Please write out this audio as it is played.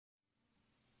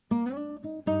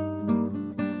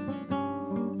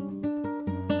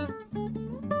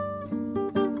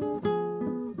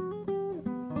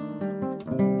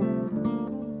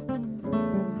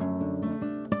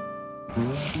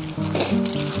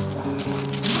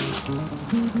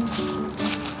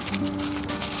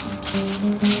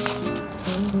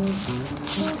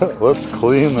Let's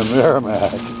clean the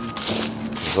Merrimack.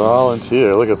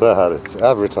 Volunteer, look at that, it's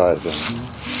advertising.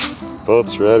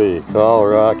 Boat's ready, call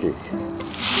Rocky.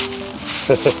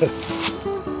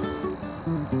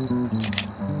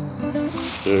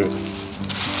 Dude.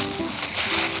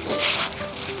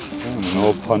 An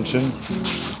old puncheon.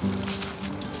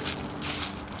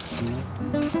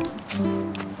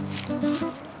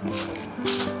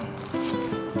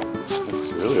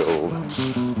 It's really old.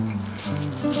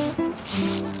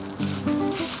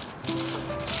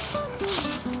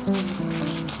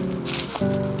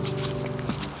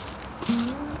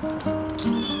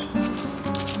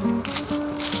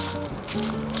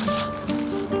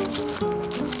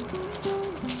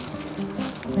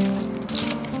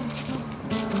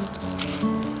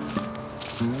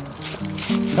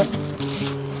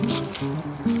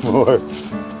 More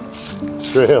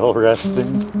trail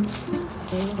resting.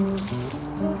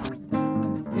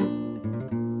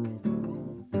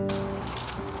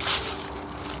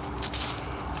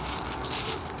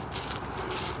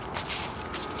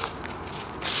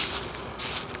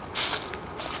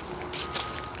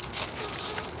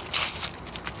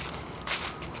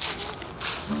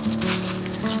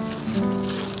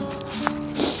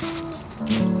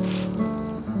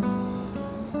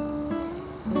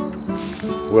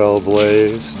 Well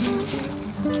blazed.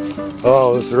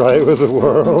 All is right with the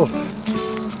world.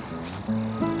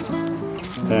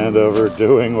 Andover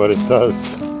doing what it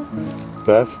does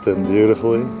best and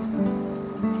beautifully.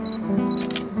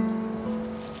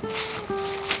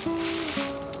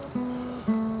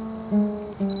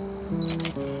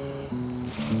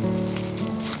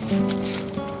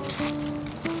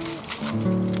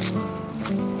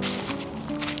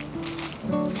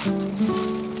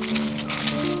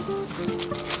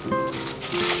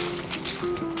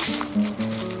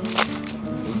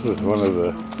 This is one of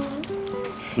the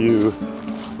few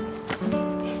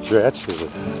stretches,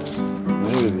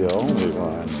 maybe the only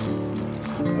one,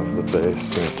 of the Bay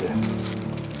Circuit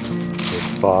that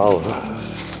follows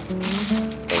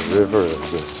a river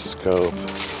of this scope.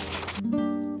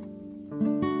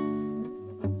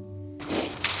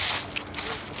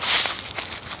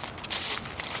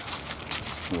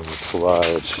 With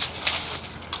large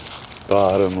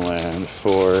bottomland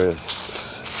forests,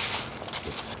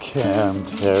 cam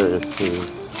terraces,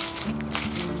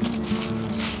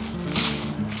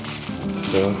 and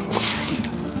so forth.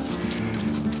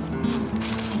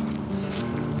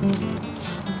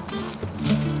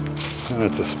 And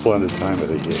it's a splendid time of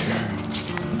the year.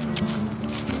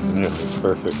 Nearly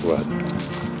perfect weather.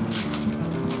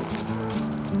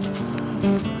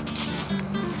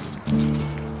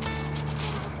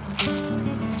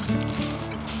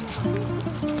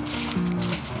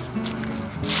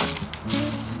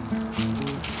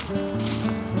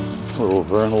 Little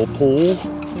vernal pool.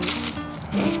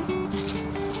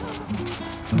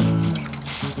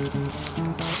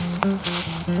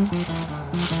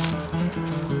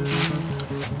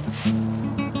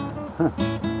 Huh.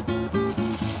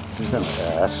 Some kind of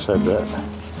ash, I bet.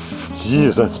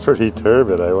 Jeez, that's pretty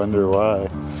turbid. I wonder why.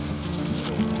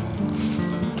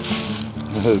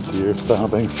 A deer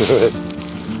stomping through it.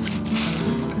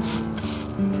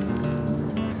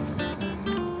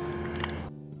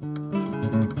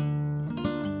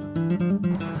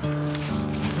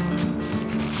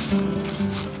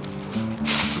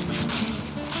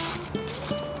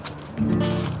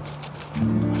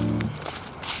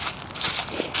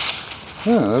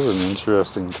 Yeah, that's an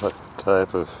interesting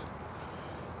type of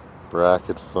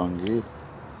bracket fungi.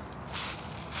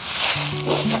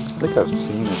 I think I've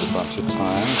seen it a bunch of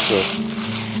times,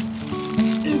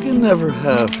 but you can never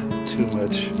have too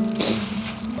much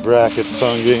bracket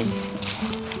fungi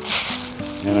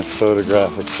in a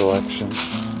photographic collection.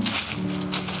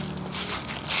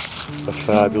 A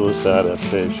fabulous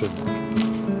adaptation.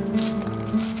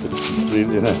 Its complete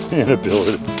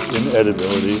inedibility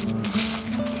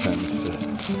tends to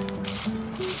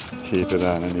keep it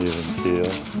on an even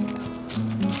keel.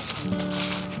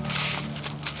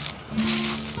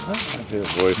 I hear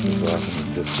voices off in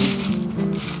the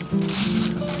distance.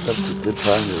 That's a good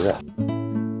time to rest.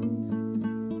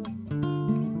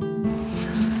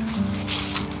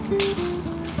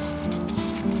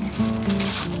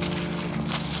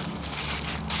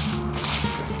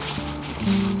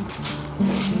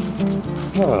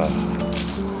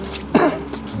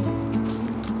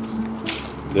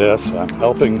 Yes, I'm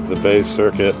helping the Bay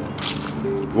Circuit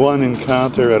one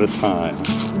encounter at a time.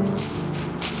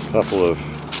 A couple of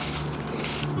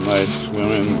nice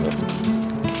women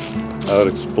out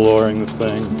exploring the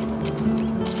thing,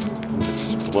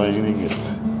 explaining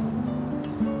its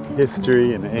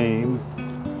history and aim.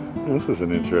 This is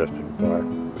an interesting part.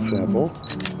 simple.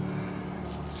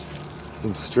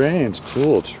 Some strange,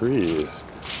 cool trees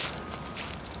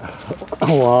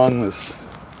along this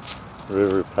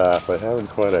river path I haven't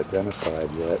quite identified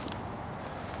yet.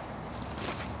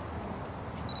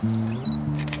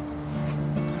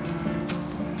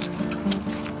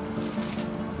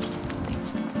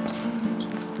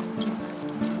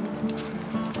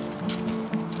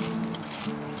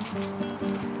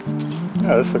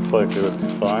 Yeah, this looks like it would be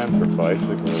fine for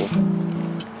bicycles.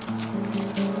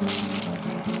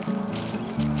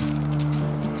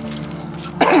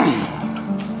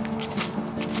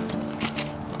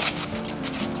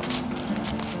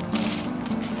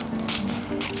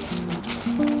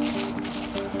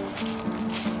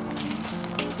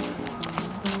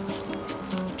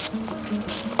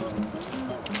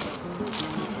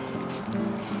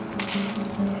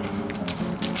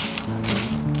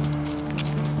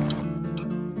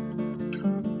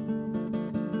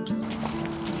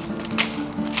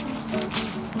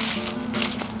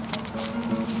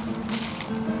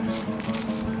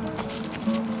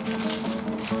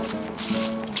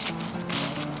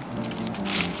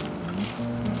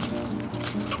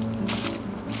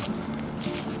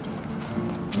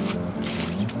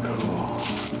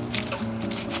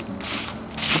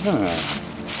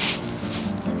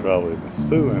 It's probably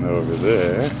Methuen over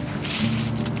there.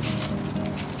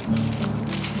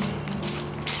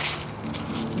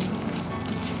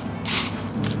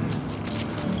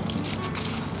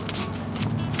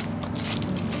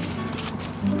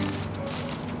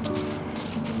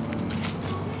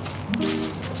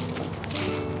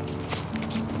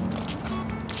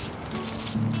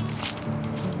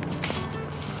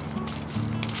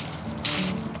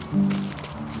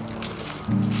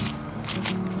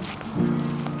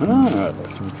 Ah,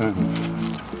 some kind of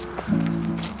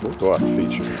boardwalk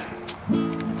feature.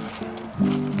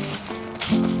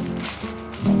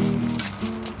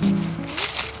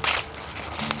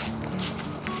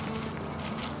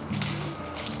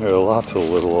 There are lots of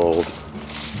little old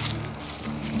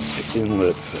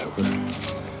inlets that were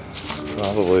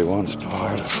probably once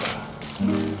part of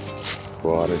a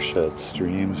watershed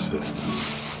stream system.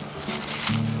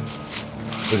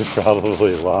 They're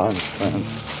probably long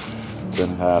since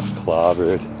been half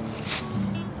clobbered,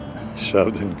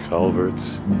 shoved in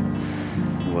culverts,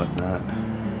 and whatnot.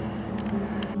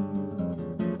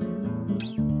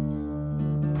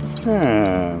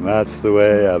 And that's the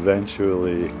way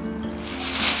eventually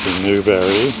to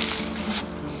Newberry.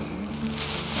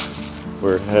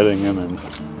 We're heading in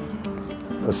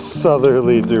a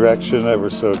southerly direction ever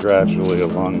so gradually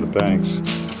along the banks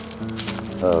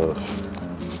of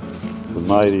the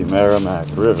mighty Merrimack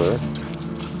River.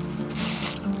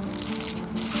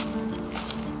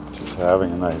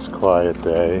 Having a nice quiet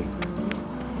day.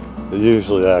 It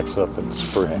usually acts up in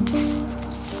spring,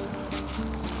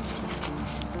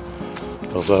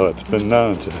 although it's been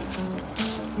known to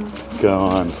go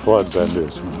on flood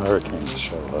benders when hurricanes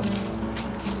show up.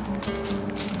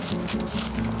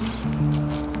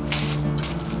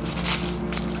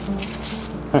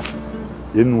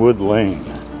 Inwood Lane.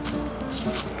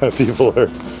 People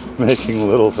are making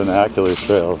little vernacular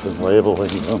trails and labeling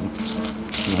them.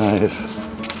 Nice.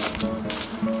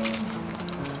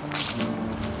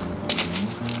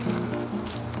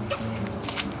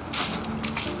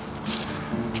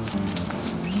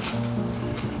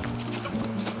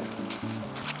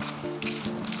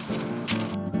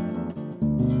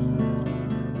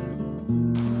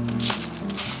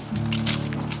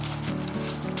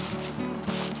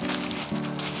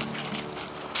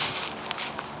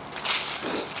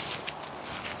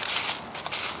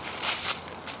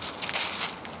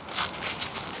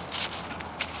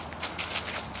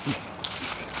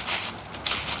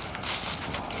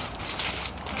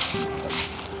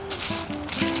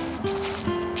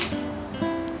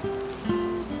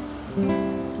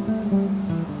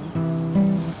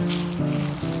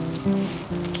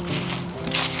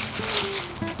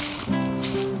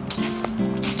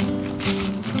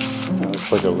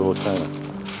 Like a little kind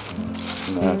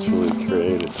of naturally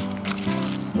created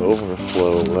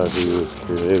overflow levee was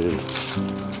created.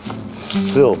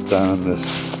 Silt down this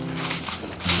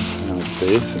kind of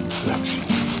basin section.